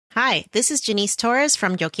Hi, this is Janice Torres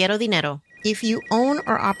from Yo Quiero Dinero. If you own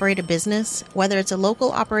or operate a business, whether it's a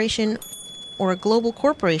local operation or a global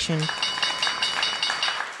corporation,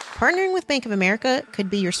 partnering with Bank of America could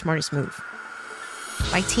be your smartest move.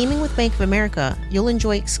 By teaming with Bank of America, you'll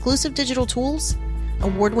enjoy exclusive digital tools,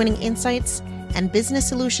 award-winning insights, and business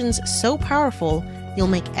solutions so powerful, you'll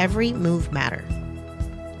make every move matter.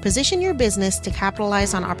 Position your business to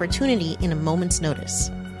capitalize on opportunity in a moment's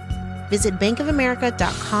notice. Visit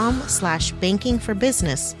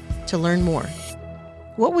bankofamerica.com/bankingforbusiness to learn more.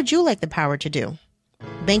 What would you like the power to do?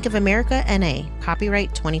 Bank of America N.A.,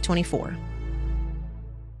 copyright 2024.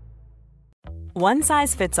 One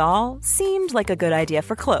size fits all seemed like a good idea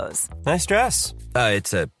for clothes. Nice dress.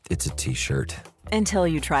 It's a t-shirt. Until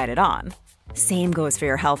you tried it on. Same goes for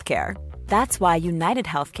your healthcare. That's why United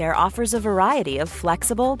Healthcare offers a variety of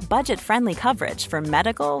flexible, budget-friendly coverage for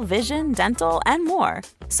medical, vision, dental, and more.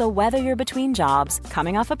 So whether you're between jobs,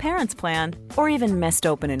 coming off a parent's plan, or even missed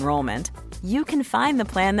open enrollment, you can find the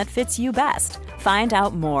plan that fits you best. Find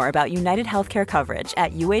out more about United Healthcare coverage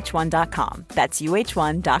at uh1.com. That's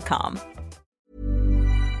uh1.com.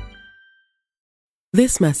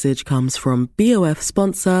 This message comes from BOF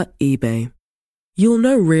sponsor eBay. You'll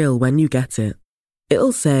know real when you get it.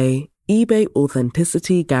 It'll say eBay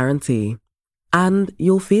Authenticity Guarantee. And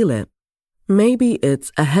you'll feel it. Maybe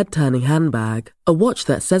it's a head-turning handbag, a watch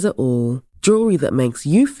that says it all, jewelry that makes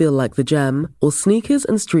you feel like the gem, or sneakers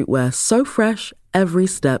and streetwear so fresh every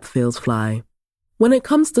step feels fly. When it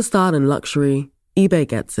comes to style and luxury, eBay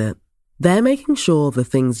gets it. They're making sure the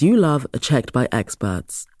things you love are checked by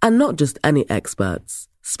experts. And not just any experts,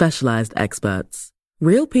 specialized experts.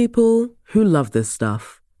 Real people who love this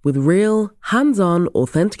stuff, with real, hands-on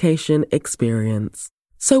authentication experience.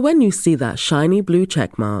 So when you see that shiny blue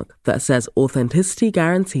checkmark that says Authenticity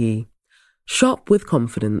Guarantee, shop with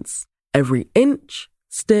confidence. Every inch,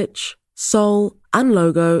 stitch, sole, and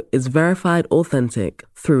logo is verified authentic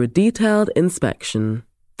through a detailed inspection.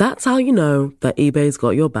 That's how you know that eBay's got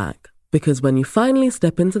your back. Because when you finally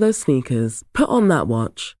step into those sneakers, put on that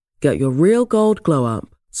watch, get your real gold glow up,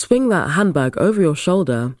 swing that handbag over your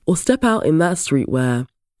shoulder, or step out in that streetwear,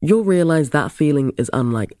 you'll realize that feeling is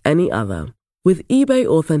unlike any other. With eBay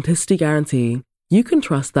Authenticity Guarantee, you can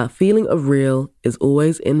trust that feeling of real is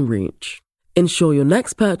always in reach. Ensure your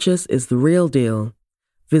next purchase is the real deal.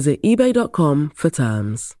 Visit ebay.com for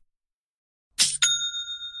terms.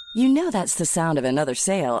 You know that's the sound of another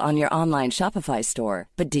sale on your online Shopify store.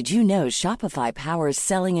 But did you know Shopify powers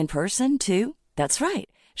selling in person, too? That's right.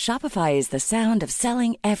 Shopify is the sound of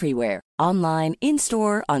selling everywhere. Online,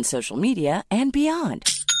 in-store, on social media, and beyond.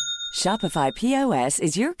 Shopify POS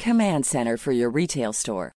is your command center for your retail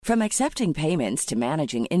store. From accepting payments to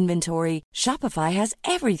managing inventory, Shopify has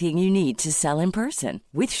everything you need to sell in person.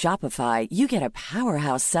 With Shopify, you get a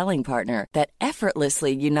powerhouse selling partner that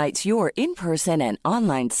effortlessly unites your in-person and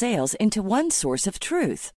online sales into one source of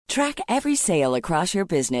truth. Track every sale across your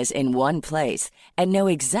business in one place and know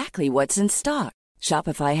exactly what's in stock.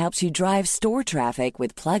 Shopify helps you drive store traffic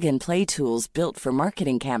with plug-and-play tools built for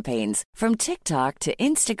marketing campaigns, from TikTok to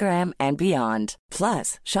Instagram and beyond.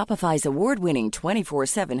 Plus, Shopify's award-winning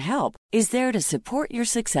 24/7 help is there to support your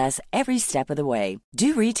success every step of the way.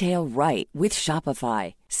 Do retail right with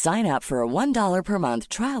Shopify. Sign up for a $1 per month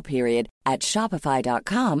trial period at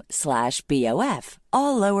shopify.com/BOF,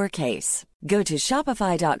 all lowercase. Go to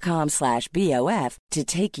shopify.com/BOF to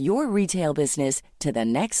take your retail business to the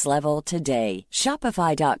next level today.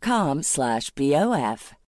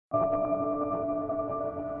 Shopify.com/BOF.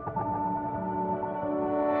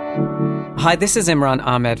 Hi, this is Imran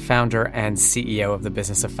Ahmed, founder and CEO of the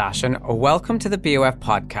Business of Fashion. Welcome to the BOF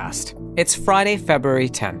podcast. It's Friday, February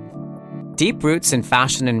 10th. Deep roots in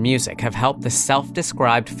fashion and music have helped the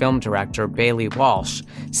self-described film director Baillie Walsh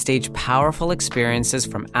stage powerful experiences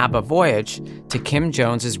from ABBA Voyage to Kim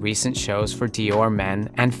Jones's recent shows for Dior Men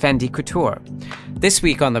and Fendi Couture. This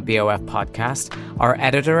week on the BOF podcast, our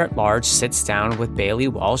editor-at-large sits down with Baillie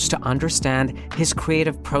Walsh to understand his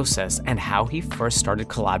creative process and how he first started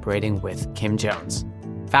collaborating with Kim Jones.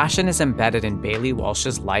 Fashion is embedded in Baillie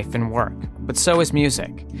Walsh's life and work, but so is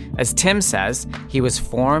music. As Tim says, he was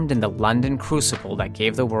formed in the London crucible that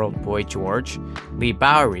gave the world Boy George, Lee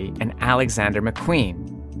Bowery, and Alexander McQueen,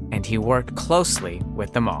 and he worked closely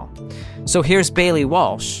with them all. So here's Baillie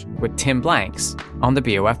Walsh with Tim Blanks on the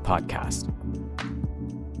BOF podcast.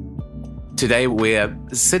 Today we're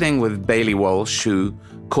sitting with Baillie Walsh, who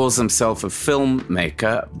calls himself a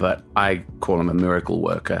filmmaker, but I call him a miracle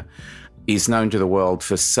worker. He's known to the world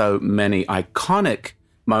for so many iconic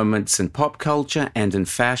moments in pop culture and in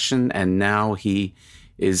fashion, and now he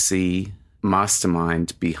is the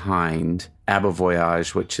mastermind behind ABBA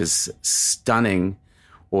Voyage, which is stunning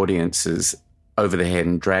audiences over the head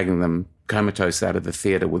and dragging them comatose out of the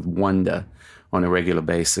theatre with wonder on a regular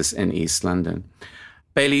basis in East London.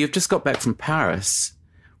 Baillie, you've just got back from Paris,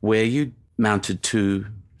 where you mounted 2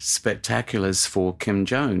 spectaculars for Kim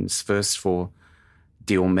Jones, first for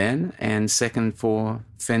Dior Men and second for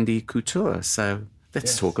Fendi Couture. So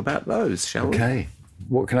let's talk about those, shall we? Okay.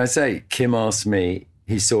 What can I say? Kim asked me,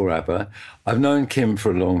 he saw ABBA. I've known Kim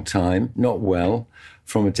for a long time, not well,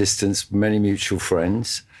 from a distance, many mutual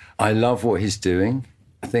friends. I love what he's doing.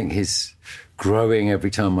 I think he's growing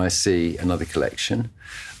every time I see another collection.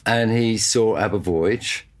 And he saw ABBA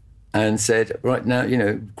Voyage and said, right now,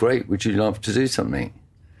 great, would you love to do something?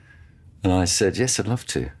 And I said, yes, I'd love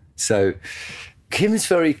to. So Kim's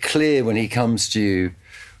very clear when he comes to you.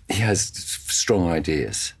 He has strong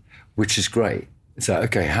ideas, which is great. So,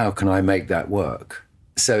 okay, how can I make that work?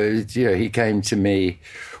 So, he came to me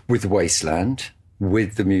with The Wasteland,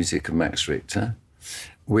 with the music of Max Richter,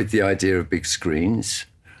 with the idea of big screens.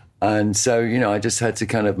 And so, I just had to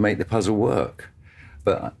kind of make the puzzle work.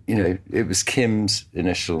 But, it was Kim's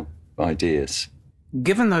initial ideas.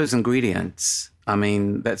 Given those ingredients, I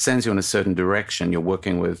mean, that sends you in a certain direction. You're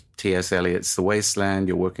working with T.S. Eliot's The Wasteland.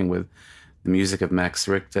 You're working with the music of Max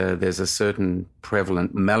Richter. There's a certain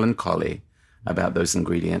prevalent melancholy about those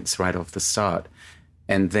ingredients right off the start.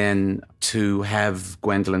 And then to have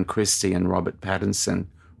Gwendolyn Christie and Robert Pattinson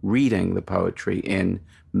reading the poetry in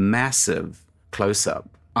massive close-up,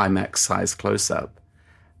 IMAX-size close-up.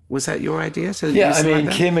 Was that your idea? Yeah, I mean,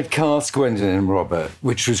 Kim had cast Gwendolyn and Robert,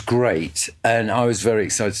 which was great. And I was very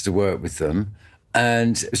excited to work with them.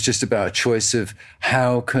 And it was just about a choice of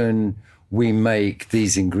how can we make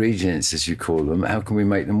these ingredients, as you call them, how can we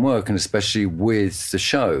make them work? And especially with the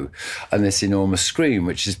show and this enormous screen,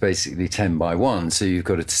 which is basically 10 by 1. So you've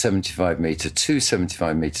got a 75-metre, 2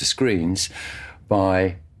 75-metre screens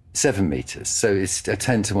by 7 meters. So it's a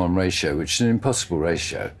 10-to-1 ratio, which is an impossible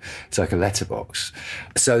ratio. It's like a letterbox.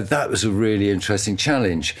 So that was a really interesting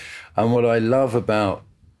challenge. And what I love about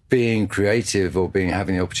being creative or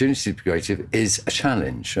having the opportunity to be creative is a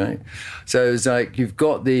challenge, right? So it's like you've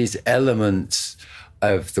got these elements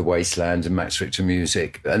of The Wasteland and Max Richter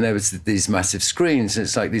music, and there was these massive screens, and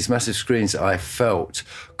it's like these massive screens I felt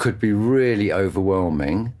could be really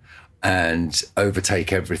overwhelming and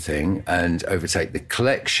overtake everything and overtake the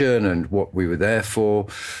collection and what we were there for.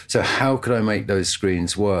 So how could I make those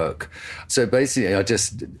screens work? So basically I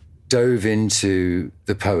just dove into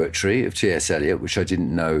the poetry of T.S. Eliot, which I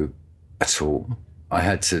didn't know at all. I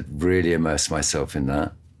had to really immerse myself in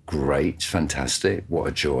that. Great, fantastic, what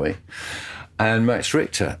a joy. And Max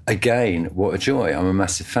Richter, again, what a joy. I'm a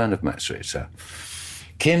massive fan of Max Richter.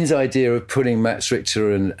 Kim's idea of putting Max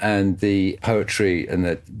Richter and the poetry and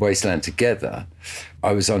the Wasteland together,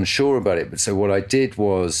 I was unsure about it. But so what I did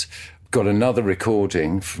was got another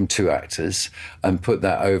recording from 2 actors and put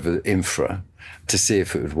that over infra to see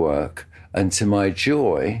if it would work. And to my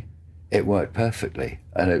joy, it worked perfectly.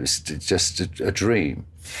 And it was just a dream.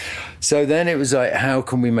 So then it was like, how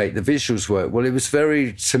can we make the visuals work? Well, it was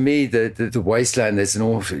very, to me, the Wasteland, there's an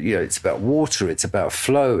awful, it's about water, it's about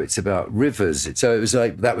flow, it's about rivers. So it was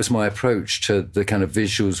like, that was my approach to the kind of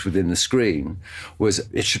visuals within the screen, was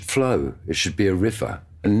it should flow, it should be a river.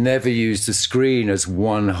 And never use the screen as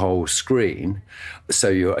one whole screen, so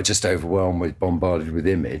you're just overwhelmed bombarded with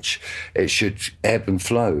image. It should ebb and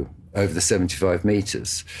flow over the 75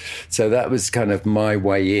 meters. So that was kind of my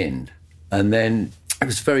way in. And then it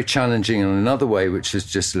was very challenging in another way, which was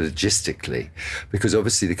just logistically, because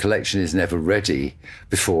obviously the collection is never ready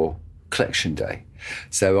before collection day.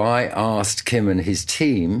 So I asked Kim and his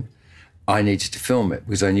team, I needed to film it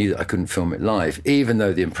because I knew that I couldn't film it live. Even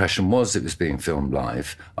though the impression was it was being filmed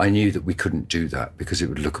live, I knew that we couldn't do that because it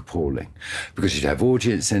would look appalling. Because you'd have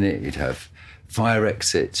audience in it, you'd have fire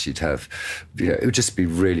exits, you'd have, it would just be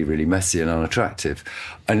really, really messy and unattractive.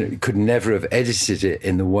 And it could never have edited it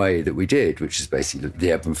in the way that we did, which is basically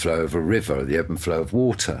the ebb and flow of a river, the ebb and flow of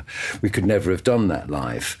water. We could never have done that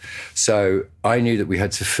live. So I knew that we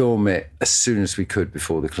had to film it as soon as we could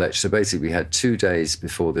before the collection. So basically we had 2 days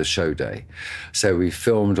before the show day. So we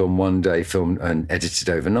filmed on one day, filmed and edited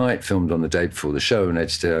overnight, filmed on the day before the show and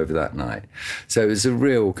edited over that night. So it was a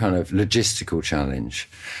real kind of logistical challenge.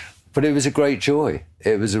 But it was a great joy.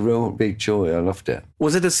 It was a real big joy. I loved it.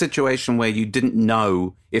 Was it a situation where you didn't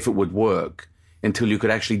know if it would work until you could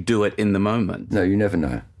actually do it in the moment? No, you never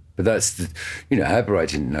know. But that's the, ABBA I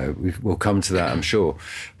didn't know. We'll come to that, I'm sure.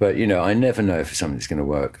 But, I never know if something's going to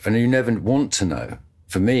work. And you never want to know.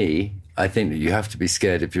 For me, I think that you have to be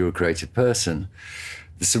scared if you're a creative person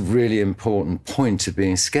It's a really important point of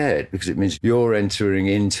being scared, because it means you're entering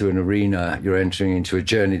into an arena, you're entering into a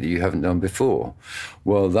journey that you haven't done before.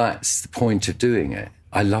 Well, that's the point of doing it.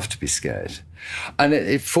 I love to be scared. And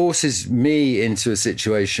it forces me into a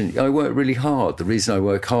situation. I work really hard. The reason I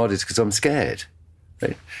work hard is because I'm scared.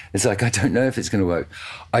 Right? It's like, I don't know if it's going to work.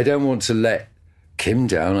 I don't want to let Kim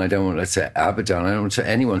down. I don't want to let ABBA down. I don't want to let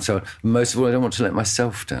anyone down. Most of all, I don't want to let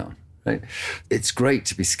myself down. Right? It's great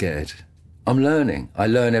to be scared. I'm learning. I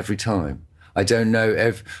learn every time. I don't know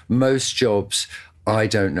if most jobs, I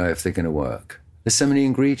don't know if they're going to work. There's so many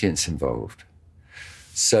ingredients involved.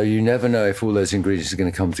 So you never know if all those ingredients are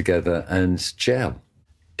going to come together and gel.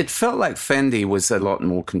 It felt like Fendi was a lot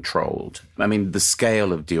more controlled. I mean, the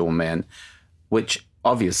scale of Dior Men, which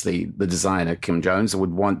obviously the designer, Kim Jones,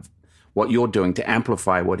 would want what you're doing to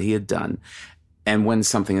amplify what he had done. And when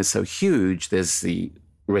something is so huge, there's the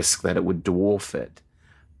risk that it would dwarf it.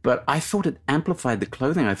 But I thought it amplified the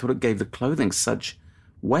clothing. I thought it gave the clothing such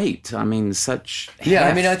weight. I mean, such heft. Yeah,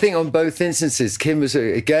 I mean, I think on both instances, Kim was,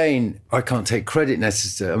 again, I can't take credit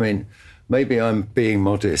necessarily. I mean, maybe I'm being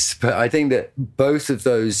modest, but I think that both of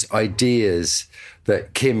those ideas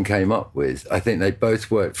that Kim came up with, I think they both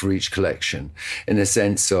worked for each collection, in the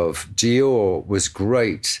sense of Dior was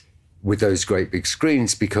great with those great big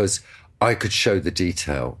screens because I could show the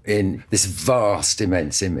detail in this vast,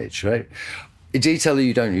 immense image, right? A detail that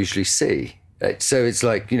you don't usually see. So it's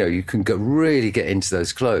like, you can really get into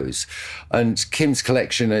those clothes. And Kim's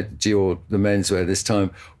collection at Dior, the menswear this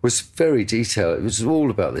time, was very detailed. It was all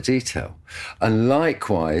about the detail. And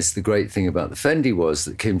likewise, the great thing about the Fendi was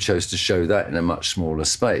that Kim chose to show that in a much smaller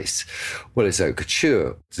space. Well, it's haute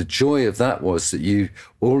couture. The joy of that was that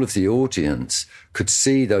all of the audience could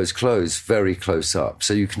see those clothes very close up.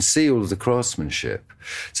 So you can see all of the craftsmanship.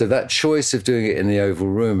 So that choice of doing it in the Oval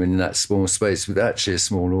Room in that small space with actually a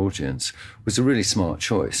small audience was a really smart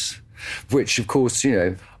choice, which, of course,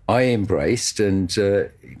 I embraced and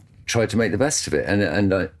tried to make the best of it.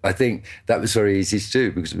 And I think that was very easy to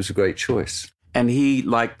do because it was a great choice. And he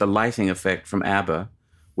liked the lighting effect from ABBA,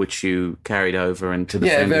 which you carried over into the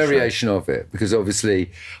Fendi a variation show. of it, because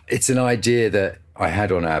obviously it's an idea that I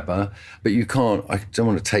had on ABBA, but I don't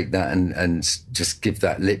want to take that and just give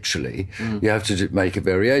that literally. You have to make a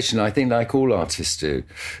variation. I think like all artists do,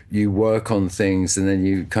 you work on things and then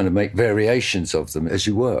you kind of make variations of them as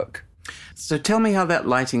you work. So tell me how that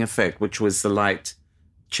lighting effect, which was the light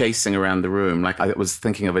chasing around the room, like I was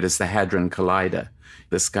thinking of it as the Hadron Collider,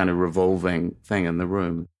 this kind of revolving thing in the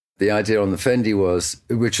room. The idea on the Fendi was,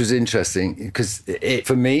 which was interesting, because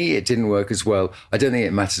for me, it didn't work as well. I don't think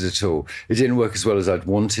it mattered at all. It didn't work as well as I'd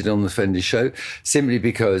wanted on the Fendi show, simply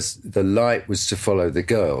because the light was to follow the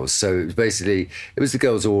girls. So it was the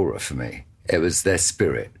girls' aura for me. It was their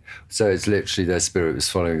spirit. So it's literally their spirit was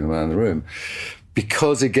following them around the room.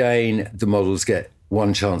 Because, again, the models get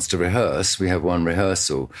one chance to rehearse, we have one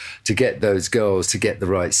rehearsal, to get those girls to get the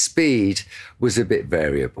right speed was a bit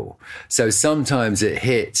variable. So sometimes it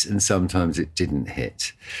hit and sometimes it didn't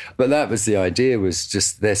hit. But that was the idea, was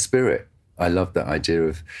just their spirit. I loved that idea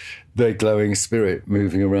of their glowing spirit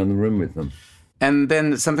moving around the room with them. And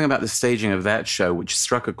then something about the staging of that show, which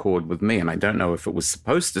struck a chord with me, and I don't know if it was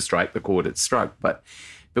supposed to strike the chord it struck, but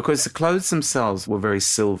because the clothes themselves were very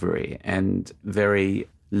silvery and very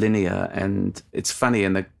linear, and it's funny,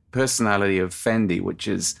 in the personality of Fendi, which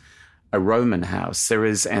is a Roman house, there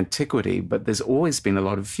is antiquity, but there's always been a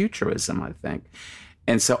lot of futurism, I think.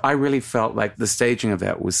 And so I really felt like the staging of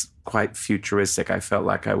that was quite futuristic. I felt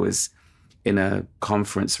like I was in a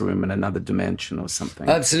conference room in another dimension or something.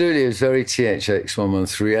 Absolutely. It was very THX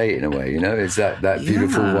 1138 in a way, It's that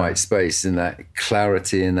beautiful white space and that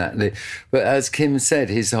clarity and that. But as Kim said,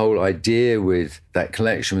 his whole idea with that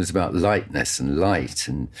collection was about lightness and light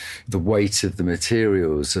and the weight of the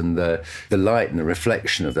materials and the light and the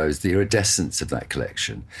reflection of those, the iridescence of that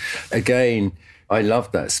collection. Again, I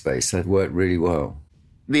loved that space. That worked really well.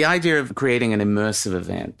 The idea of creating an immersive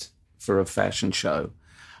event for a fashion show,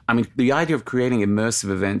 I mean, the idea of creating immersive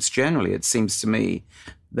events generally, it seems to me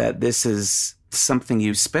that this is something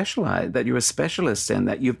you specialize, that you're a specialist in,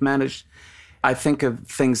 that you've managed. I think of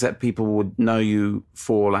things that people would know you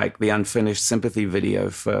for, like the unfinished sympathy video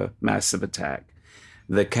for Massive Attack,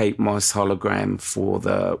 the Kate Moss hologram for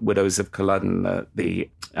the Widows of Culloden, the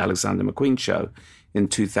Alexander McQueen show in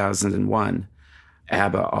 2001,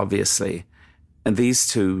 ABBA, obviously. And these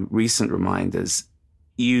two recent reminders,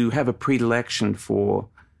 you have a predilection for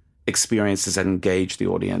experiences that engage the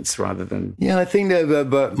audience rather than... Yeah, I think that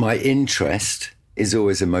but my interest is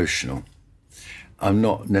always emotional. I'm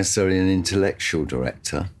not necessarily an intellectual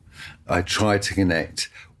director. I try to connect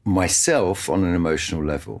myself on an emotional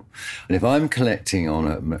level. And if I'm connecting on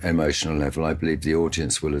an emotional level, I believe the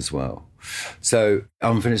audience will as well. So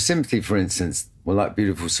Unfinished Sympathy, for instance, well, that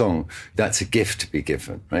beautiful song, that's a gift to be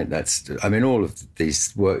given, right? All of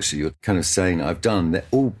these works that you're kind of saying I've done, they're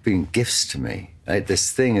all been gifts to me, right?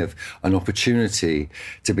 This thing of an opportunity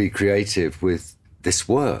to be creative with this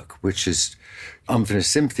work, which is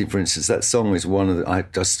Unfinished Sympathy, for instance. That song is I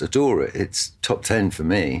just adore it. It's top 10 for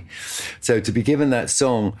me. So to be given that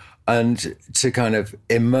song and to kind of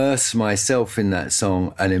immerse myself in that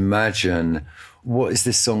song and imagine, what is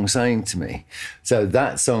this song saying to me? So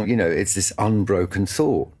that song, it's this unbroken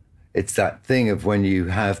thought. It's that thing of when you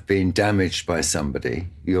have been damaged by somebody,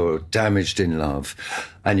 you're damaged in love,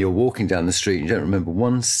 and you're walking down the street and you don't remember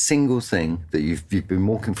one single thing that you've been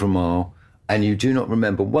walking for a mile, and you do not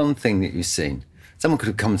remember one thing that you've seen. Someone could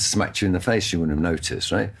have come and smacked you in the face, you wouldn't have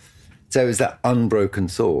noticed, right? So it's that unbroken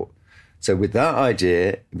thought. So with that idea,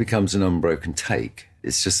 it becomes an unbroken take.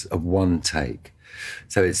 It's just a one take.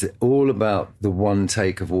 So it's all about the one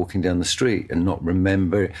take of walking down the street and not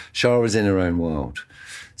remember. Shara's in her own world.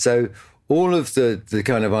 So all of the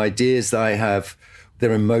kind of ideas that I have,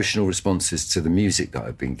 they're emotional responses to the music that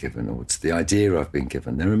I've been given or to the idea I've been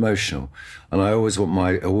given. They're emotional. And I always want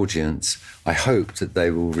my audience, I hope that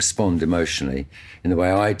they will respond emotionally in the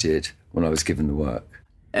way I did when I was given the work.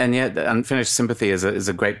 And yet Unfinished Sympathy is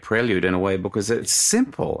a great prelude in a way because it's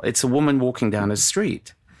simple. It's a woman walking down a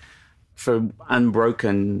street. For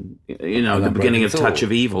Unbroken, the beginning of Touch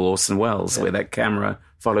of Evil, Orson Welles, where that camera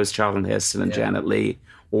follows Charlton Heston and Janet Leigh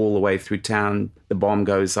all the way through town. The bomb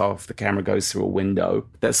goes off, the camera goes through a window.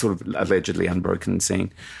 That sort of allegedly unbroken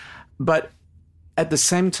scene. But at the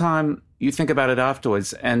same time, you think about it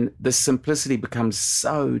afterwards, and the simplicity becomes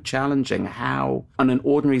so challenging. How, on an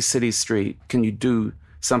ordinary city street, can you do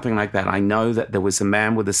something like that? I know that there was a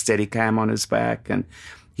man with a Steadicam on his back, and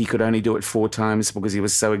he could only do it 4 times because he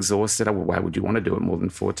was so exhausted. Well, why would you want to do it more than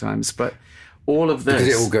 4 times? But all of this... Because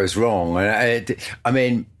it all goes wrong.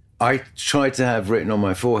 I tried to have written on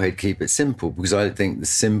my forehead, keep it simple, because I think the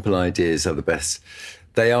simple ideas are the best.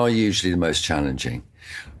 They are usually the most challenging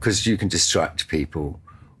because you can distract people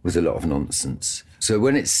with a lot of nonsense. So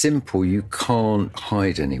when it's simple, you can't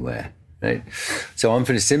hide anywhere, right? So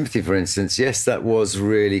Unfinished Sympathy, for instance, yes, that was a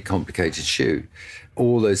really complicated shoot.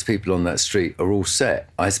 All those people on that street are all set.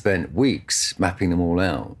 I spent weeks mapping them all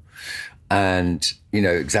out and,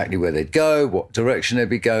 exactly where they'd go, what direction they'd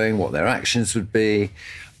be going, what their actions would be.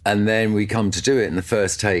 And then we come to do it in the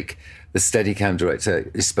first take. The Steadicam director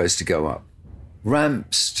is supposed to go up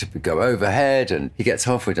ramps to go overhead, and he gets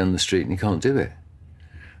halfway down the street and he can't do it.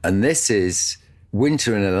 And this is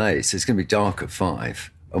winter in LA, so it's going to be dark at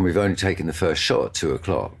 5, and we've only taken the first shot at 2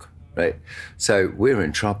 o'clock, right? So we're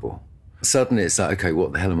in trouble. Suddenly it's like, okay,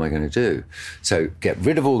 what the hell am I going to do? So get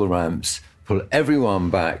rid of all the ramps, pull everyone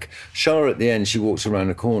back. Shara, at the end, she walks around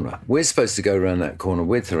a corner. We're supposed to go around that corner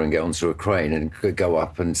with her and get onto a crane and go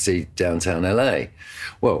up and see downtown LA.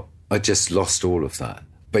 Well, I just lost all of that.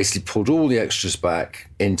 Basically pulled all the extras back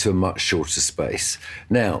into a much shorter space.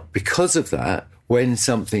 Now, because of that, when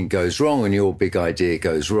something goes wrong and your big idea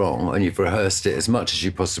goes wrong and you've rehearsed it as much as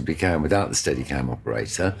you possibly can without the Steadicam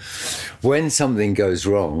operator, when something goes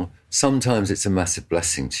wrong, sometimes it's a massive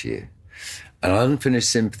blessing to you. And Unfinished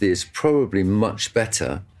Sympathy is probably much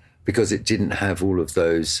better because it didn't have all of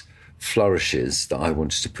those flourishes that I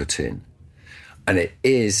wanted to put in. And it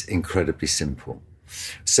is incredibly simple.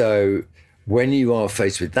 So when you are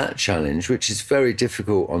faced with that challenge, which is very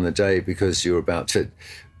difficult on the day because you're about to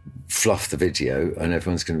fluff the video and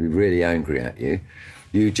everyone's going to be really angry at you,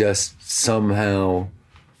 you just somehow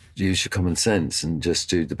use your common sense and just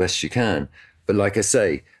do the best you can. But like I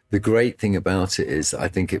say, the great thing about it is I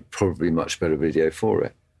think it probably much better video for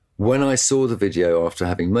it. When I saw the video after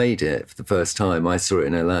having made it for the first time, I saw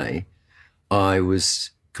it in LA, I was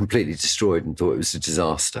completely destroyed and thought it was a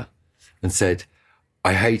disaster and said,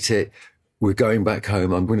 I hate it. We're going back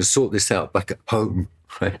home. I'm going to sort this out back at home.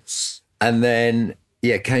 Right? And then,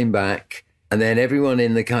 came back. And then everyone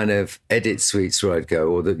in the kind of edit suites where I'd go,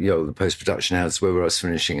 or the post-production house where I was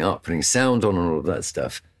finishing up, putting sound on and all of that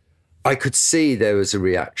stuff, I could see there was a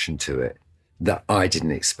reaction to it that I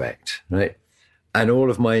didn't expect, right? And all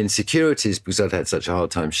of my insecurities, because I'd had such a hard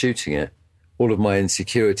time shooting it, all of my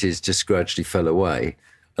insecurities just gradually fell away.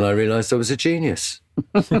 And I realised I was a genius.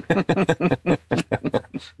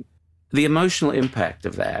 The emotional impact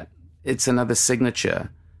of that, it's another signature.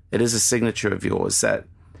 It is a signature of yours that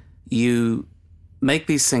you make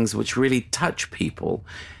these things which really touch people,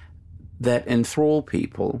 that enthrall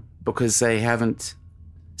people because they haven't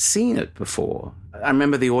seen it before. I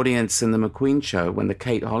remember the audience in the McQueen show when the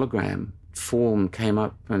Kate hologram form came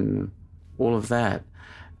up and all of that.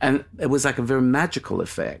 And it was like a very magical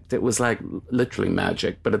effect. It was like literally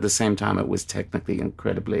magic, but at the same time, it was technically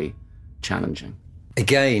incredibly challenging.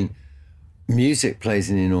 Again, music plays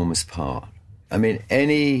an enormous part. I mean,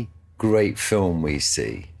 any great film we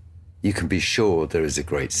see, you can be sure there is a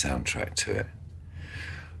great soundtrack to it.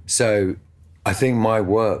 So I think my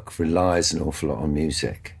work relies an awful lot on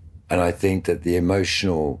music. And I think that the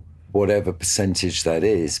emotional, whatever percentage that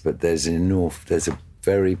is, but there's a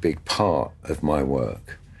very big part of my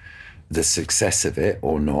work, the success of it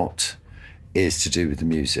or not, is to do with the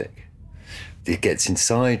music. It gets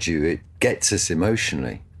inside you, it gets us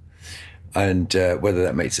emotionally. And whether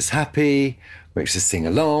that makes us happy, makes us sing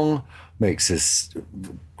along, makes us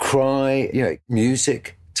cry,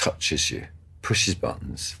 music touches you, pushes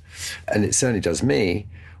buttons. And it certainly does me,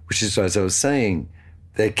 which is, as I was saying,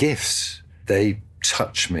 they're gifts. They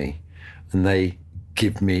touch me and they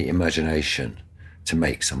give me imagination to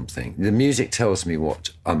make something. The music tells me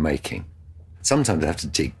what I'm making. Sometimes I have to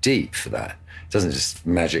dig deep for that. It doesn't just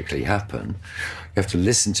magically happen. You have to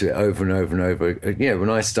listen to it over and over and over. When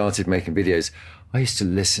I started making videos, I used to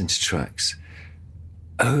listen to tracks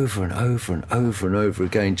over and over and over and over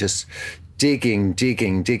again, just digging,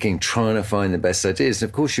 trying to find the best ideas. And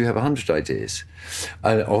of course, you have 100 ideas.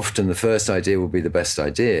 And often the first idea will be the best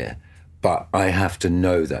idea, but I have to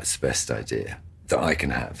know that's the best idea that I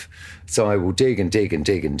can have. So I will dig and dig and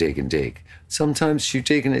dig and dig and dig. Sometimes you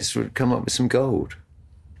dig and it's come up with some gold.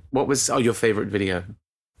 What was your favorite video?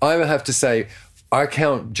 I would have to say, I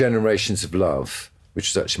count Generations of Love, which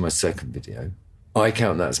is actually my second video. I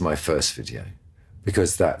count that as my first video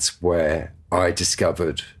because that's where I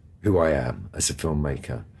discovered who I am as a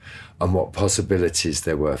filmmaker and what possibilities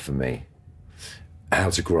there were for me,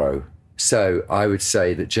 how to grow. So I would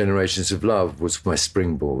say that Generations of Love was my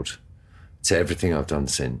springboard to everything I've done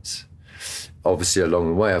since. Obviously, along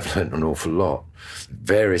the way, I've learned an awful lot,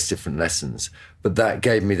 various different lessons, but that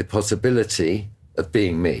gave me the possibility of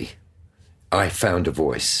being me. I found a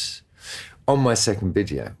voice. On my second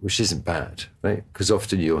video, which isn't bad, right? Because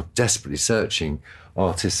often you're desperately searching,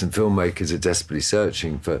 artists and filmmakers are desperately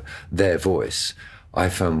searching for their voice. I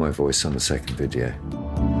found my voice on the second video.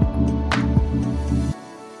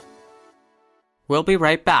 We'll be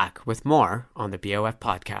right back with more on the BOF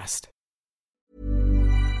podcast.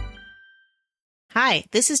 Hi,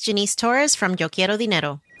 this is Janice Torres from Yo Quiero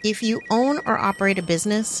Dinero. If you own or operate a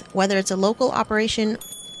business, whether it's a local operation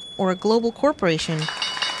or a global corporation,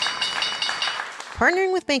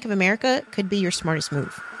 partnering with Bank of America could be your smartest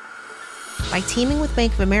move. By teaming with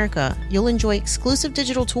Bank of America, you'll enjoy exclusive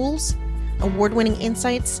digital tools, award-winning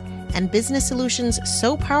insights, and business solutions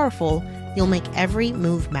so powerful, you'll make every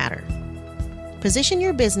move matter. Position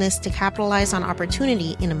your business to capitalize on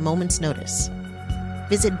opportunity in a moment's notice.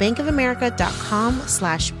 Visit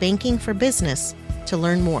bankofamerica.com/bankingforbusiness to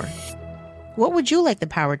learn more. What would you like the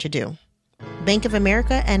power to do? Bank of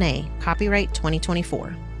America N.A., copyright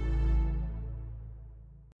 2024.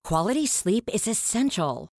 Quality sleep is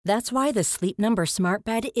essential. That's why the Sleep Number Smart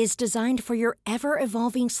Bed is designed for your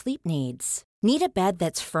ever-evolving sleep needs. Need a bed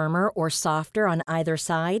that's firmer or softer on either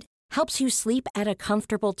side? Helps you sleep at a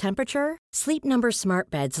comfortable temperature? Sleep Number Smart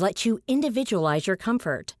Beds let you individualize your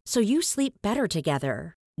comfort so you sleep better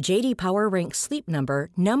together. J.D. Power ranks Sleep Number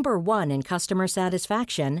number 1 in customer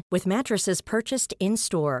satisfaction with mattresses purchased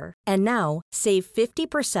in-store. And now, save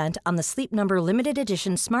 50% on the Sleep Number Limited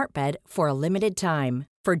Edition Smart Bed for a limited time.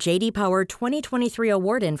 For J.D. Power 2023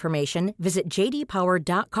 award information, visit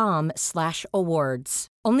jdpower.com/awards.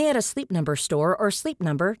 Only at a Sleep Number store or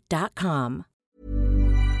sleepnumber.com.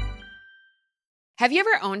 Have you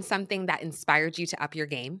ever owned something that inspired you to up your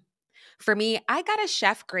game? For me, I got a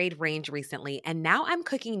chef-grade range recently, and now I'm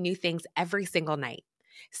cooking new things every single night.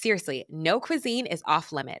 Seriously, no cuisine is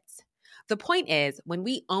off limits. The point is, when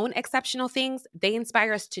we own exceptional things, they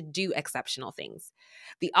inspire us to do exceptional things.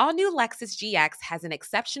 The all-new Lexus GX has an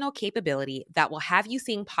exceptional capability that will have you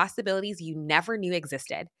seeing possibilities you never knew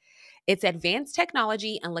existed. Its advanced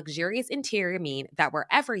technology and luxurious interior mean that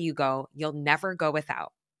wherever you go, you'll never go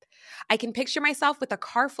without. I can picture myself with a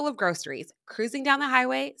car full of groceries, cruising down the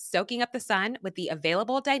highway, soaking up the sun with the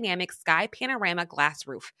available dynamic sky panorama glass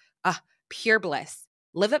roof. Pure bliss.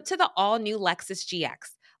 Live up to the all-new Lexus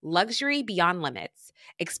GX. Luxury beyond limits.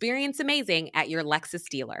 Experience amazing at your Lexus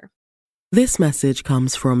dealer. This message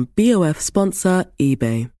comes from BOF sponsor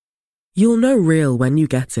eBay. You'll know real when you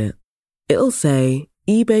get it. It'll say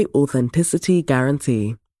eBay Authenticity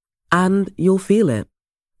Guarantee. And you'll feel it.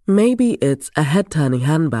 Maybe it's a head-turning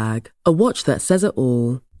handbag, a watch that says it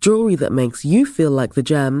all, jewelry that makes you feel like the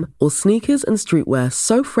gem, or sneakers and streetwear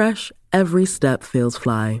so fresh every step feels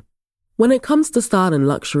fly. When it comes to style and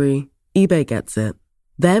luxury, eBay gets it.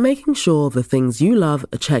 They're making sure the things you love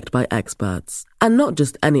are checked by experts. And not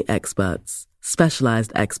just any experts,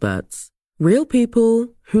 specialized experts. Real people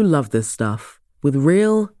who love this stuff, with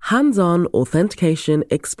real, hands-on authentication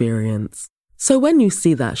experience. So when you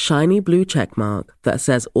see that shiny blue checkmark that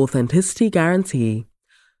says Authenticity Guarantee,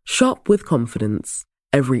 shop with confidence.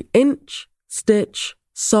 Every inch, stitch,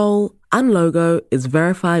 sole, and logo is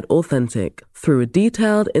verified authentic through a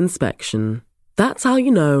detailed inspection. That's how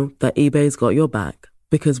you know that eBay's got your back.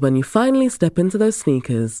 Because when you finally step into those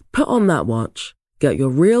sneakers, put on that watch, get your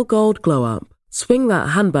real gold glow up, swing that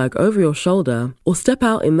handbag over your shoulder, or step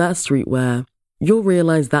out in that streetwear, you'll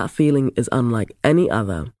realize that feeling is unlike any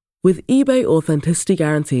other. With eBay Authenticity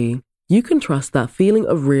Guarantee, you can trust that feeling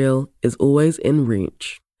of real is always in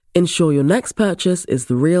reach. Ensure your next purchase is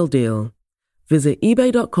the real deal. Visit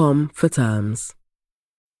ebay.com for terms.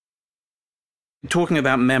 Talking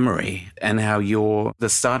about memory and how you're the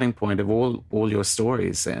starting point of all your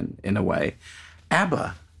stories in a way.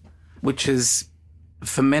 ABBA, which is,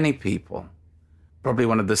 for many people, probably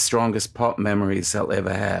one of the strongest pop memories they'll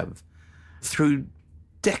ever have. Through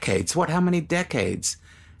decades, how many decades?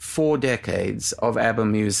 4 decades of ABBA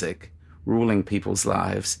music ruling people's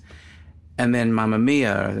lives. And then Mamma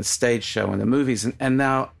Mia, the stage show and the movies. And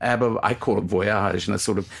now ABBA, I call it Voyage in a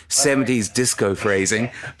sort of 70s disco phrasing,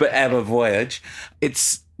 but ABBA Voyage.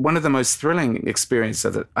 It's one of the most thrilling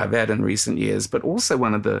experiences that I've had in recent years, but also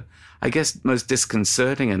one of the, I guess, most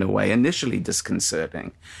disconcerting in a way, initially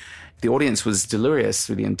disconcerting. The audience was delirious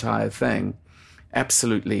through the entire thing.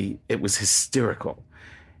 Absolutely, it was hysterical.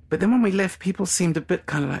 But then when we left, people seemed a bit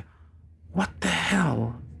kind of like, what the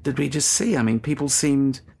hell did we just see? I mean, people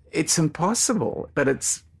seemed, it's impossible,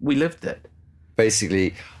 but we lived it.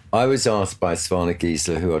 Basically, I was asked by Svana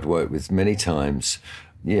Giesler, who I'd worked with many times,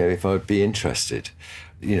 if I would be interested.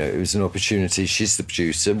 It was an opportunity. She's the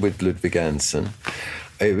producer with Ludwig Göransson.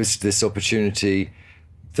 It was this opportunity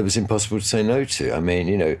that was impossible to say no to. I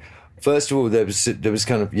mean, first of all, there was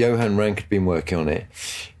kind of, Johan Rank had been working on it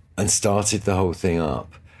and started the whole thing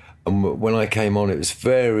up. And when I came on, it was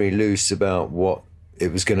very loose about what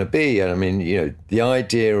it was going to be. And I mean, the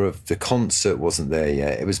idea of the concert wasn't there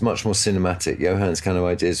yet. It was much more cinematic. Johan's kind of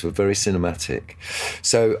ideas were very cinematic.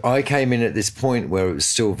 So I came in at this point where it was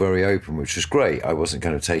still very open, which was great. I wasn't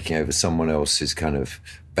kind of taking over someone else's kind of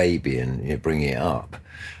baby and bringing it up.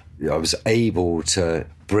 I was able to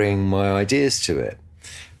bring my ideas to it,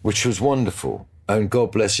 which was wonderful. And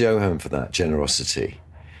God bless Johan for that generosity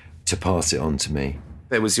to pass it on to me.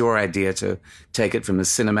 It was your idea to take it from the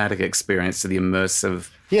cinematic experience to the immersive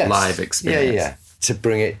live experience. Yeah. To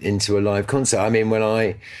bring it into a live concert. I mean,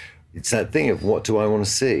 it's that thing of what do I want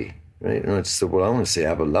to see, right? And I just thought, well, I want to see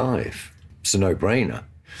ABBA live. It's a no-brainer.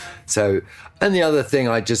 So, and the other thing,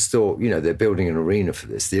 I just thought, they're building an arena for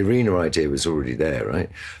this. The arena idea was already there, right?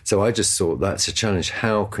 So I just thought that's a challenge.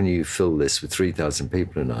 How can you fill this with 3,000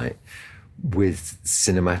 people a night with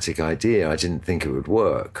cinematic idea? I didn't think it would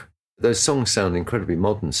work. Those songs sound incredibly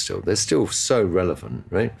modern still. They're still so relevant,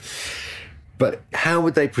 right? But how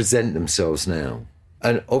would they present themselves now?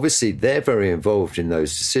 And obviously, they're very involved in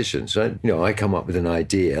those decisions, right? I come up with an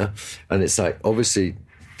idea, and it's like, obviously,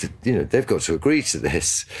 they've got to agree to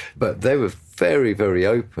this. But they were very, very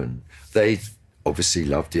open. They obviously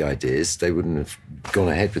loved the ideas. They wouldn't have gone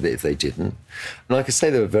ahead with it if they didn't. And like I say,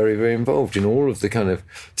 they were very, very involved in all of the kind of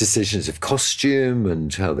decisions of costume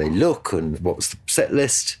and how they look and what's the set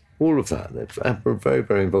list. All of that. They're very,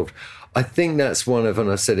 very involved. I think that's one of,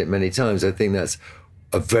 and I've said it many times, I think that's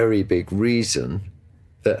a very big reason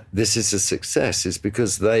that this is a success, is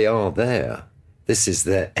because they are there. This is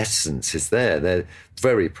their essence, is there. They're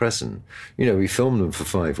very present. We filmed them for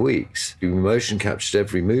 5 weeks. We motion captured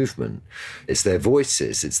every movement. It's their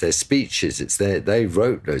voices, it's their speeches, they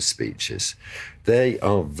wrote those speeches. They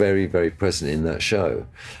are very, very present in that show.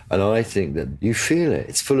 And I think that you feel it.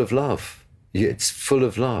 It's full of love. It's full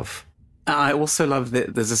of love. I also love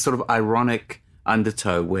that there's a sort of ironic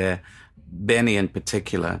undertow where Benny in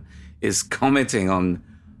particular is commenting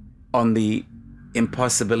on the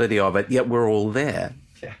impossibility of it, yet we're all there.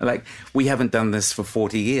 Yeah. Like, we haven't done this for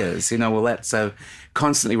 40 years. That's so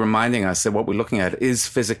constantly reminding us that what we're looking at is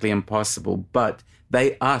physically impossible, but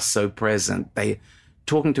they are so present. They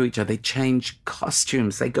talking to each other, they change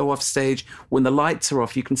costumes, they go off stage. When the lights are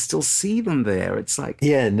off, you can still see them there. It's like...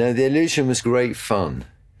 Yeah, no, the illusion was great fun.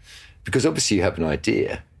 Because obviously you have an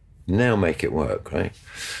idea. Now make it work, right?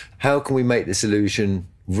 How can we make this illusion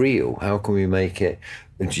real? How can we make it...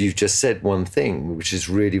 You've just said one thing, which is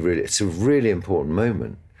really, really... It's a really important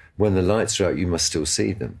moment. When the lights are out, you must still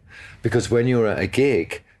see them. Because when you're at a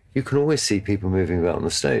gig, you can always see people moving about on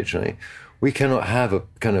the stage, right? We cannot have a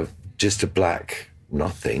kind of just a black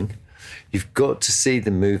nothing. You've got to see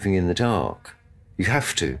them moving in the dark. You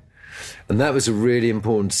have to. And that was a really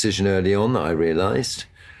important decision early on that I realised.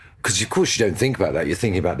 Because, of course, you don't think about that. You're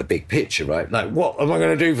thinking about the big picture, right? Like, what am I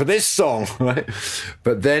going to do for this song, right?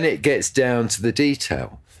 But then it gets down to the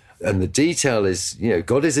detail. And the detail is, you know,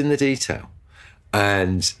 God is in the detail.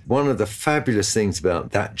 And one of the fabulous things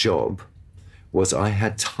about that job was I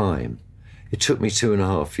had time. It took me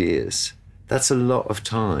 2.5 years. That's a lot of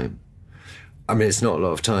time. I mean, it's not a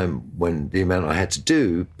lot of time when the amount I had to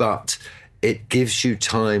do, but it gives you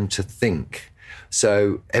time to think.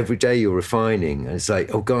 So every day you're refining. And it's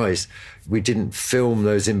like, oh, guys, we didn't film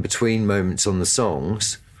those in-between moments on the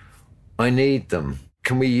songs. I need them.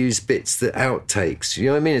 Can we use bits that outtakes? You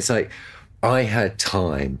know what I mean? It's like, I had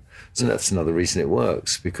time. So that's another reason it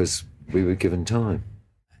works, because we were given time.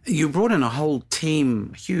 You brought in a whole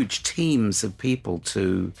team, huge teams of people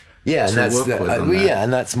to and that's work with on that. Yeah,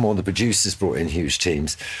 and that's more the producers brought in huge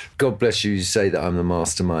teams. God bless you say that I'm the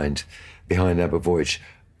mastermind behind ABBA Voyage.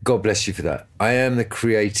 God bless you for that. I am the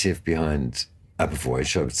creative behind ABBA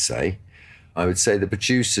Voyage, I would say. I would say the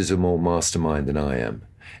producers are more mastermind than I am,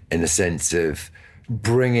 in the sense of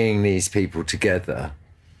bringing these people together.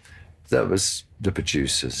 That was the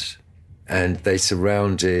producers. And they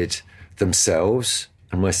surrounded themselves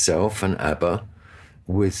and myself and ABBA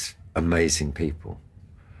with amazing people.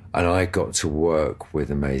 And I got to work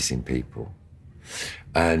with amazing people.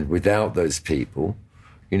 And without those people,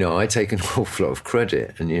 you know, I take an awful lot of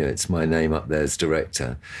credit, and, you know, it's my name up there as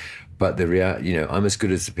director. But you know, I'm as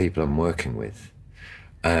good as the people I'm working with.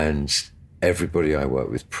 And everybody I work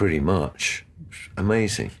with, pretty much,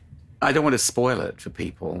 amazing. I don't want to spoil it for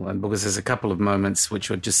people, and because there's a couple of moments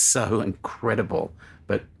which are just so incredible.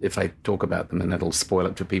 But if I talk about them, then it'll spoil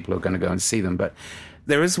it for people who are going to go and see them. But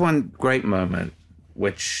there is one great moment,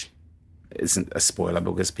 which isn't a spoiler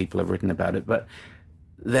because people have written about it, but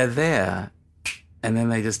they're there and then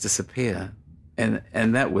they just disappear. And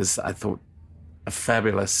that was, I thought, a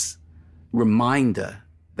fabulous reminder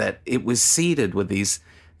that it was seeded with these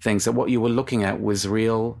things, that what you were looking at was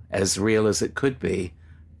real as it could be,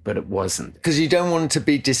 but it wasn't. Because you don't want to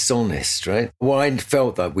be dishonest, right? Well, I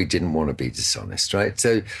felt that we didn't want to be dishonest, right?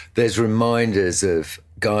 So there's reminders of,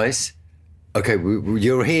 guys, okay,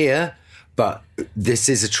 you're here, but this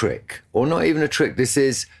is a trick. Or not even a trick, this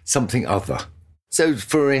is something other. So,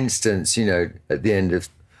 for instance, you know, at the end of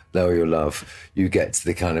Lower Your Love, you get to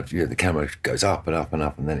the kind of, you know, the camera goes up and up and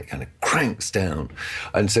up, and then it kind of cranks down.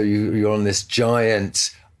 And so you're on this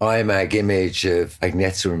giant IMAG image of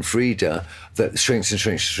Agneta and Frida that shrinks and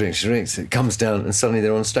shrinks and shrinks and shrinks. And it comes down and suddenly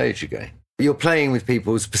they're on stage again. You're playing with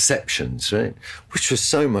people's perceptions, right? Which was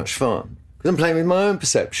so much fun. Because I'm playing with my own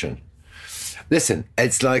perception. Listen,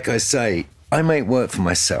 it's like I say, I make work for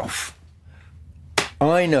myself.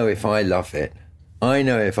 I know if I love it, I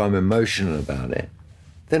know if I'm emotional about it,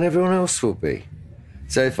 then everyone else will be.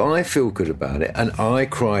 So if I feel good about it, and I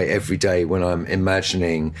cry every day when I'm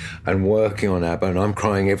imagining and working on ABBA, and I'm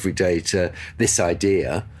crying every day to this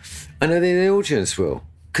idea, I know the audience will,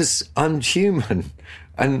 because I'm human,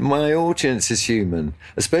 and my audience is human,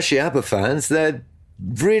 especially ABBA fans. They're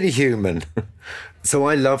really human. So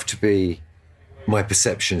I love to be, my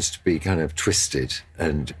perceptions to be kind of twisted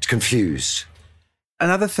and confused.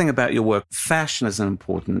 Another thing about your work, fashion is an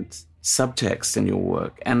important subtext in your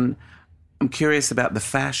work. And I'm curious about the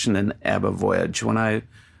fashion in ABBA Voyage. When I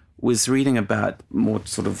was reading about more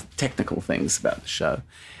sort of technical things about the show,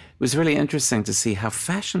 it was really interesting to see how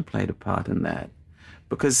fashion played a part in that.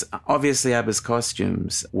 Because obviously ABBA's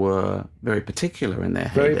costumes were very particular in their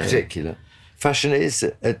heyday. Very particular. Fashion is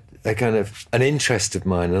a kind of an interest of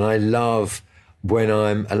mine, and I love when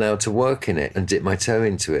I'm allowed to work in it and dip my toe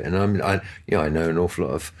into it. And I know an awful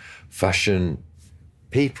lot of fashion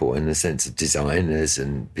people in the sense of designers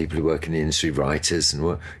and people who work in the industry, writers,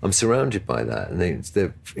 and I'm surrounded by that. And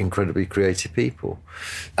they're incredibly creative people.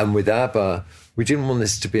 And with ABBA, we didn't want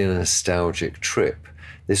this to be a nostalgic trip.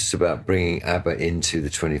 This is about bringing ABBA into the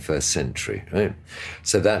 21st century, right?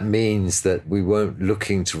 So that means that we weren't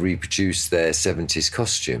looking to reproduce their 70s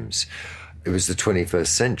costumes. It was the 21st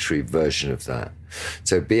century version of that.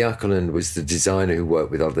 So Björklund was the designer who worked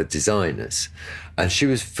with other designers. And she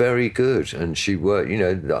was very good. And she worked, you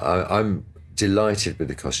know, I'm delighted with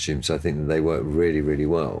the costumes. I think that they work really, really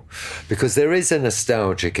well. Because there is a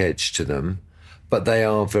nostalgic edge to them, but they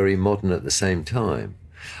are very modern at the same time.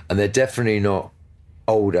 And they're definitely not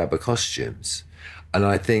old ABBA costumes. And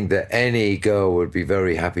I think that any girl would be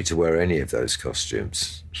very happy to wear any of those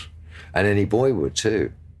costumes. And any boy would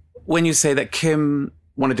too. When you say that Kim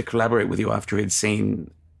wanted to collaborate with you after he'd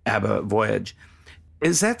seen ABBA voyage.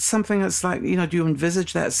 Is that something that's like, do you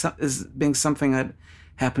envisage that as being something that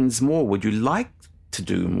happens more? Would you like to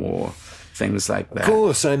do more things like that? Of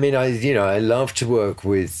course. I mean, I love to work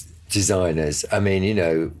with designers. I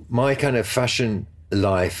mean, my kind of fashion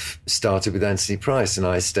life started with Anthony Price, and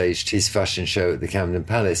I staged his fashion show at the Camden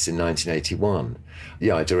Palace in 1981.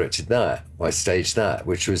 Yeah, I directed that. I staged that,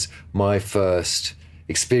 which was my first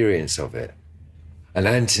experience of it. And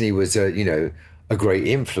Anthony was a great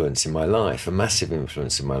influence in my life, a massive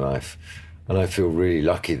influence in my life. And I feel really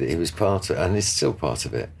lucky that he was part of it, and is still part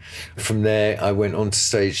of it. From there, I went on to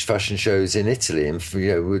stage fashion shows in Italy, and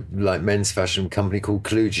with like men's fashion company called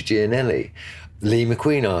Cluja Gianelli. Lee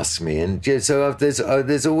McQueen asked me, and so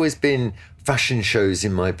there's always been fashion shows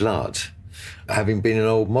in my blood. Having been an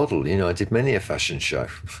old model, I did many a fashion show.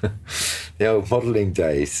 The old modelling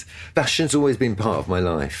days. Fashion's always been part of my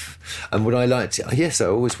life. And would I like to? Yes, I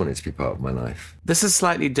always wanted to be part of my life. This is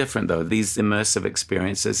slightly different, though, these immersive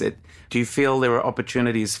experiences. Do you feel there are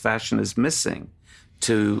opportunities fashion is missing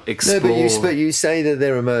to explore? No, but you say that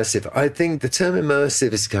they're immersive. I think the term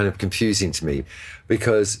immersive is kind of confusing to me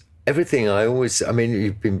because everything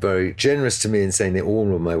you've been very generous to me in saying that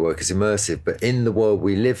all of my work is immersive, but in the world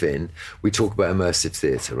we live in, we talk about immersive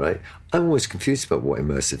theatre, right? I'm always confused about what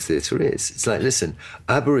immersive theatre is. It's like, listen,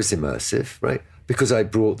 ABBA is immersive, right? Because I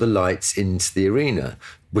brought the lights into the arena,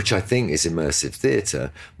 which I think is immersive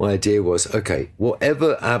theatre. My idea was, okay,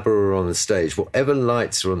 whatever ABBA are on the stage, whatever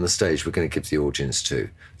lights are on the stage, we're going to give the audience to.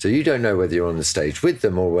 So you don't know whether you're on the stage with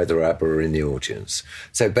them or whether ABBA are in the audience.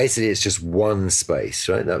 So basically it's just one space,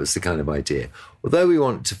 right? That was the kind of idea. Although we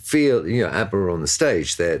want to feel, ABBA are on the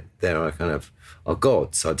stage, they're our kind of our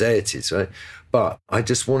gods, our deities, right? But I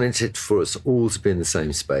just wanted it for us all to be in the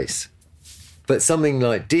same space. But something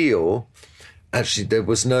like Dior, actually, there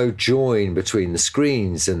was no join between the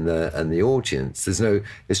screens and the audience.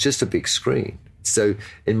 It's just a big screen. So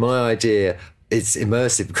in my idea, it's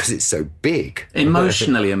immersive because it's so big.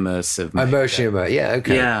 Emotionally immersive. Emotionally immersive, yeah,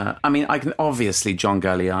 okay. Yeah, I mean, obviously John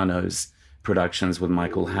Galliano's productions with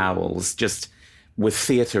Michael Howells, just with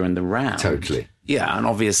theatre in the round. Totally. Yeah, and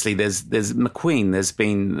obviously there's McQueen.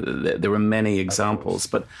 There are many examples,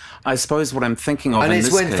 but I suppose what I'm thinking of, and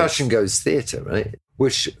it's when fashion goes theatre, right?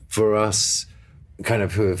 Which for us, kind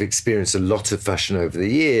of who have experienced a lot of fashion over the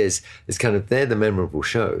years, is kind of, they're the memorable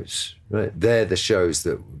shows, right? They're the shows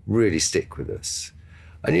that really stick with us.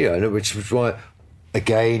 And which was why,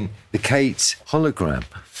 again, the Kate hologram,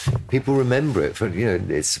 people remember it for,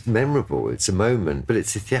 it's memorable, it's a moment, but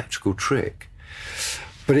it's a theatrical trick.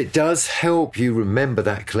 But it does help you remember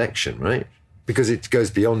that collection, right? Because it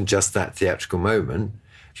goes beyond just that theatrical moment.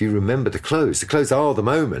 You remember the clothes. The clothes are the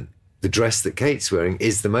moment. The dress that Kate's wearing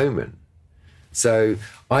is the moment. So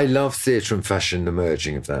I love theatre and fashion, the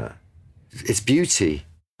merging of that. It's beauty.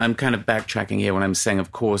 I'm kind of backtracking here when I'm saying,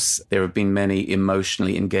 of course, there have been many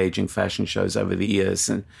emotionally engaging fashion shows over the years,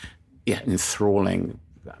 and enthralling.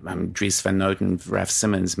 Dries Van Noten, Raf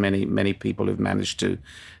Simons, many people who've managed to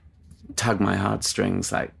tug my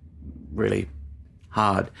heartstrings like really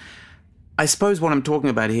hard. I suppose what I'm talking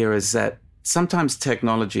about here is that sometimes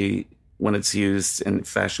technology, when it's used in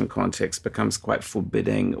fashion context, becomes quite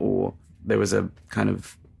forbidding, or there is a kind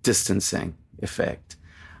of distancing effect.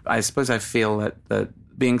 I suppose I feel that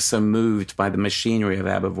being so moved by the machinery of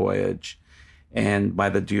ABBA Voyage and by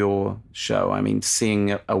the Dior show, I mean,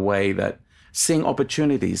 seeing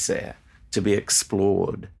opportunities there to be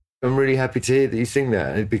explored. I'm really happy to hear that you think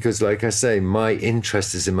that, because like I say, my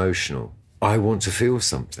interest is emotional. I want to feel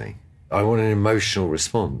something. I want an emotional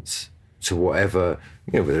response to whatever,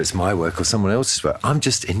 whether it's my work or someone else's work. I'm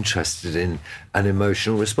just interested in an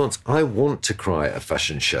emotional response. I want to cry at a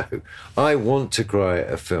fashion show. I want to cry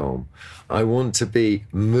at a film. I want to be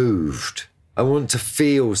moved. I want to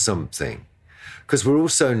feel something. Because we're all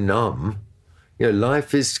so numb.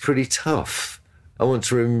 Life is pretty tough. I want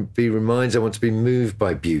to be reminded, I want to be moved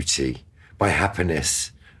by beauty, by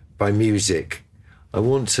happiness, by music. I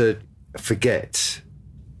want to forget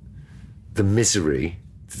the misery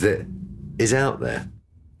that is out there.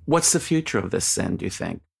 What's the future of this then, do you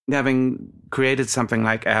think? Having created something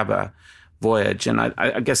like ABBA Voyage, and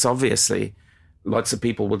I guess obviously lots of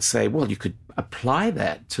people would say, well, you could apply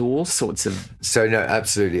that to all sorts of... So no,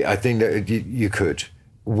 absolutely. I think that you could.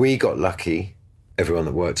 We got lucky, everyone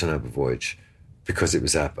that worked on ABBA Voyage, because it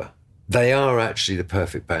was ABBA. They are actually the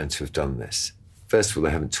perfect band to have done this. First of all, they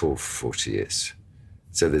haven't toured for 40 years.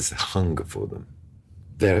 So there's a hunger for them.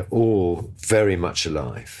 They're all very much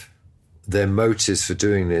alive. Their motives for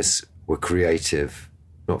doing this were creative,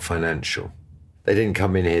 not financial. They didn't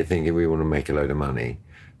come in here thinking we want to make a load of money.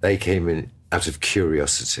 They came in out of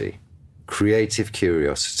curiosity, creative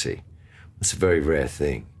curiosity. That's a very rare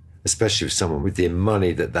thing, especially with someone with the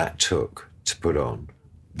money that took to put on.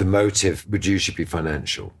 The motive would usually be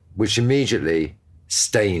financial, which immediately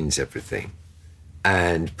stains everything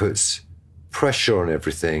and puts pressure on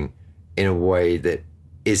everything in a way that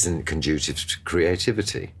isn't conducive to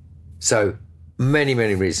creativity. So many,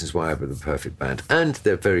 many reasons why ABBA are the perfect band. And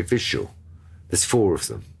they're very visual. There's 4 of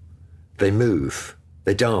them. They move,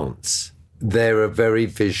 they dance. They're a very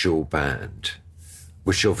visual band,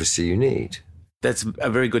 which obviously you need. That's a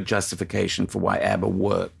very good justification for why ABBA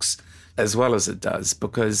works as well as it does,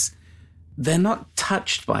 because they're not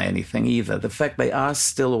touched by anything either. The fact they are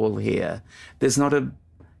still all here, there's not a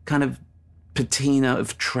kind of patina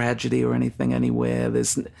of tragedy or anything anywhere.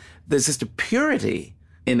 There's just a purity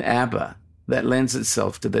in ABBA that lends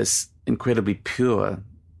itself to this incredibly pure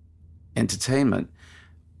entertainment.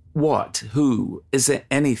 Who? Is there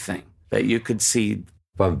anything that you could see?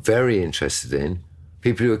 I'm very interested in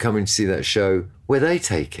people who are coming to see that show, where they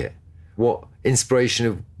take it. What inspiration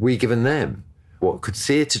have we given them? What could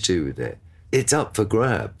theatre do with it? It's up for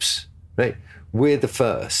grabs, right? We're the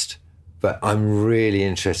first, but I'm really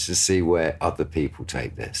interested to see where other people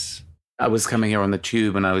take this. I was coming here on the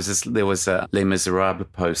tube and there was a Les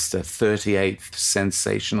Miserables poster, 38th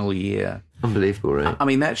sensational year. Unbelievable, right? I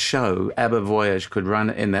mean, that show, ABBA Voyage, could run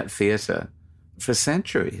in that theatre for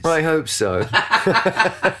centuries. I hope so.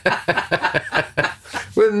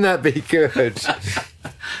 Wouldn't that be good?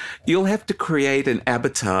 You'll have to create an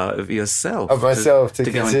avatar of yourself. Of myself.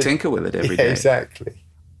 To go and tinker with it every day. Exactly.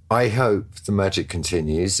 I hope the magic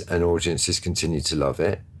continues and audiences continue to love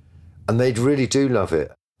it. And they really do love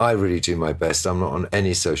it. I really do my best. I'm not on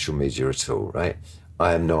any social media at all, right?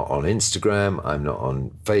 I am not on Instagram. I'm not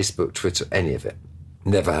on Facebook, Twitter, any of it.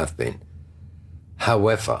 Never have been.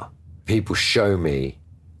 However, people show me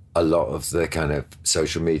a lot of the kind of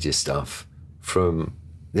social media stuff from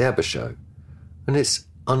the ABBA show. And it's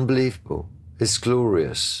unbelievable. It's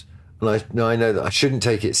glorious. And I know that I shouldn't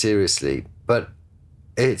take it seriously, but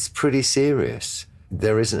it's pretty serious.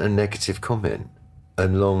 There isn't a negative comment,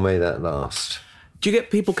 and long may that last. Do you get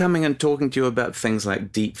people coming and talking to you about things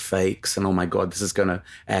like deep fakes and, oh my God, this is going to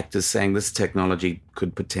act as saying this technology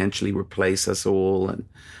could potentially replace us all? And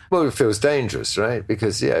well, it feels dangerous, right?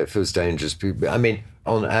 Because, it feels dangerous. I mean,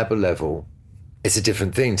 on ABBA level, it's a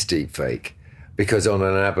different thing to deep fake. Because on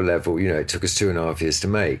an ABBA level, it took us 2.5 years to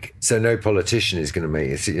make. So no politician is going to make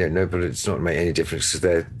it. It's not going to make any difference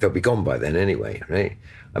because they'll be gone by then anyway, right?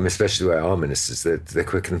 Especially the way our ministers, they're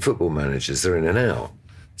quicker than football managers. They're in and out.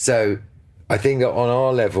 So I think that on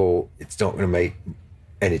our level, it's not going to make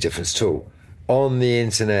any difference at all. On the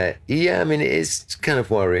internet, it is kind of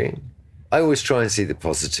worrying. I always try and see the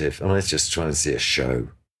positive, and I just try and see a show.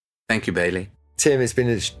 Thank you, Baillie. Tim, it's been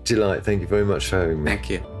a delight. Thank you very much for having me. Thank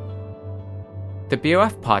you. The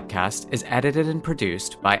BOF podcast is edited and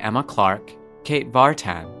produced by Emma Clark, Kate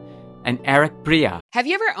Vartan, and Eric Bria. Have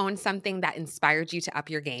you ever owned something that inspired you to up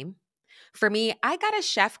your game? For me, I got a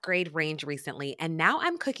chef-grade range recently, and now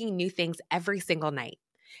I'm cooking new things every single night.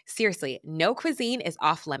 Seriously, no cuisine is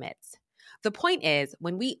off limits. The point is,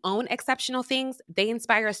 when we own exceptional things, they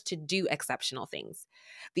inspire us to do exceptional things.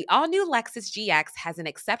 The all-new Lexus GX has an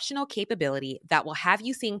exceptional capability that will have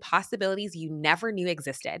you seeing possibilities you never knew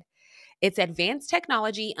existed. Its advanced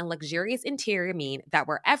technology and luxurious interior mean that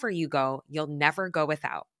wherever you go, you'll never go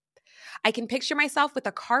without. I can picture myself with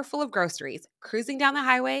a car full of groceries, cruising down the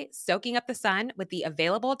highway, soaking up the sun with the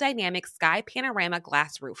available dynamic sky panorama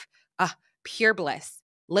glass roof. Pure bliss.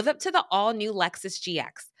 Live up to the all-new Lexus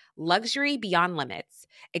GX. Luxury beyond limits.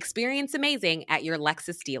 Experience amazing at your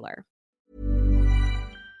Lexus dealer.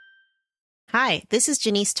 Hi, this is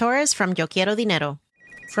Janice Torres from Yo Quiero Dinero.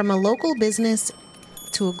 From a local business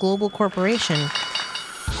to a global corporation,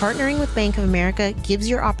 partnering with Bank of America gives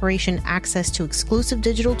your operation access to exclusive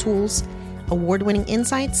digital tools, award-winning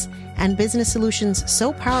insights, and business solutions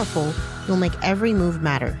so powerful you'll make every move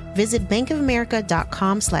matter. Visit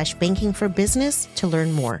bankofamerica.com/banking for business to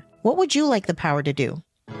learn more. What would you like the power to do?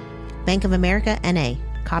 Bank of America, N.A.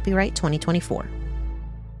 Copyright 2024.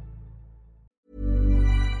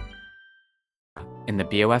 In the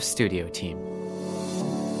BOF studio team.